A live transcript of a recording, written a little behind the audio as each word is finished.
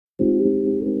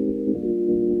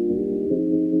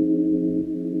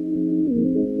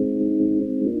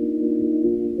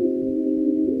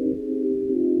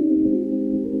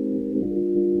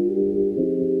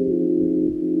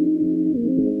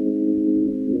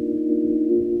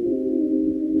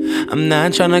I'm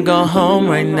not tryna go home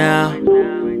right now.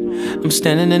 I'm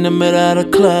standing in the middle of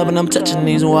the club and I'm touching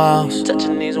these walls.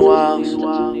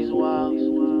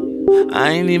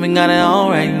 I ain't even got it on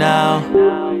right now.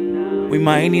 We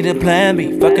might need a plan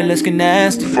B. Fuck it, let's get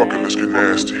nasty.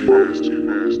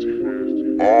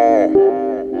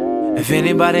 If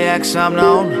anybody asks, I'm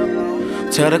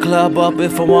known. Tell the club up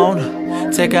if I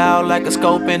wanna. Take her out like a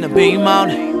scope and a beam on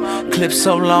it. Clip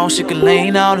so long she can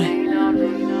lean on it.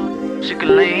 Clip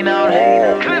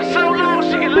so long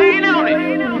she can lean on it.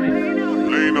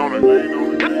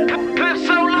 Clip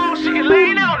so long she can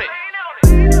lean on it.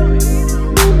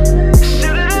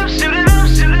 Shoot it up, shoot it up,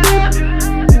 shoot it up.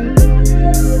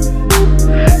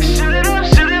 Shoot it up,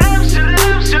 shoot it up, shoot it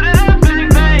up, shoot it up, bang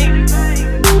bang.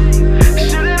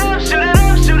 Shoot it up, shoot it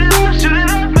up, shoot it up, shoot it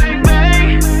up, bang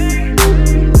bang.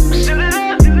 Shoot it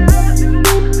up.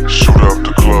 Shoot up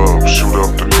the club, shoot up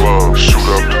the club, shoot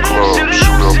up the club,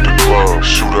 shoot up the club,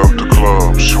 shoot up the club,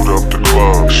 shoot up the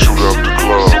club, shoot up the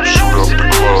club, shoot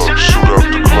up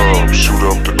the club, shoot up the club, shoot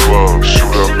up the club,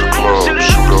 shoot up the club, shoot up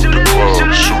the club, shoot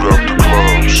up the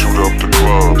club, shoot up the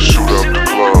club, shoot up the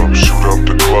club, shoot up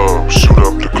the club, shoot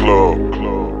up the club.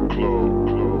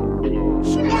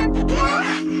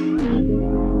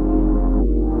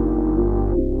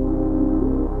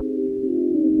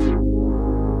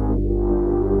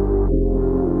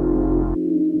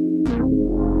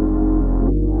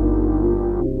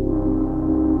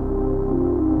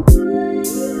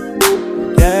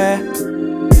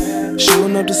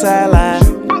 Shooting up the sideline.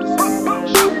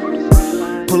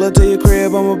 Pull up to your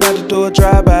crib, I'm about to do a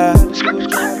drive-by.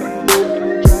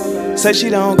 Say she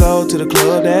don't go to the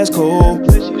club, that's cool.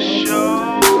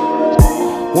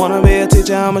 Wanna be a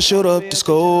teacher, I'ma shoot up the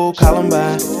school.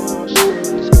 Columbine.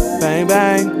 Bang,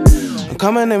 bang. I'm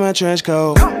coming in my trench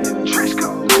coat.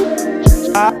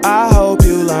 I hope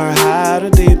you learn how to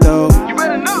deep though. You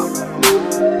better know.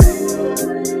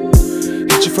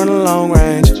 Hit you from the long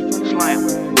range.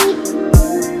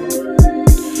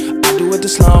 With the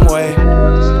slum way. Bang,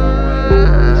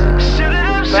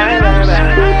 bang,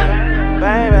 bang,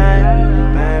 bang, bang,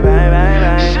 bang, bang, bang,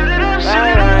 bang. Shoot it up, shoot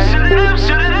it up, shoot it up,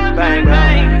 shoot it up, bang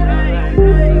bang.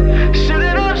 Shoot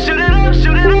it up, shoot it up,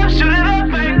 shoot it up, shoot it up,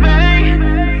 bang bang.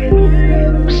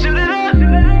 Shoot it up.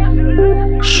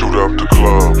 Shoot up the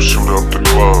club, shoot up the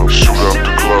club, shoot up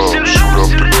the club, shoot up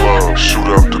the club,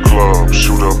 shoot up the club,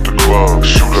 shoot up the club,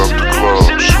 shoot up the club,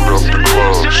 shoot up the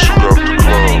club, shoot up the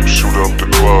club, shoot up the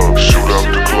club, shoot up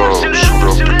the club, shoot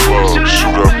up the club,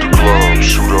 shoot up the club,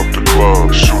 shoot up the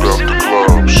club, shoot up the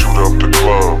club, shoot up the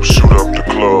club, shoot up the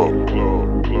club.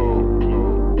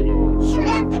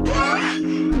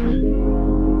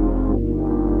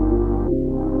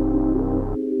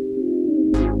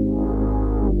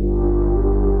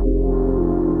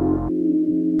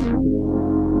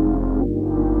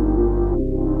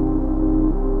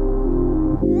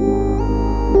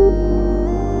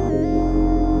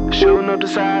 Shooting up the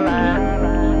sideline.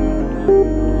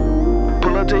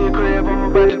 Pull up to your crib, I'm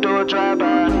about to do a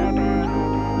drive-by.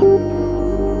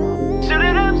 Shoot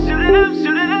it up, shoot it up,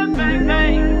 shoot it up, bang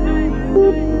bang.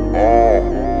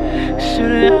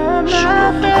 Shoot it up,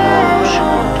 shoot it up.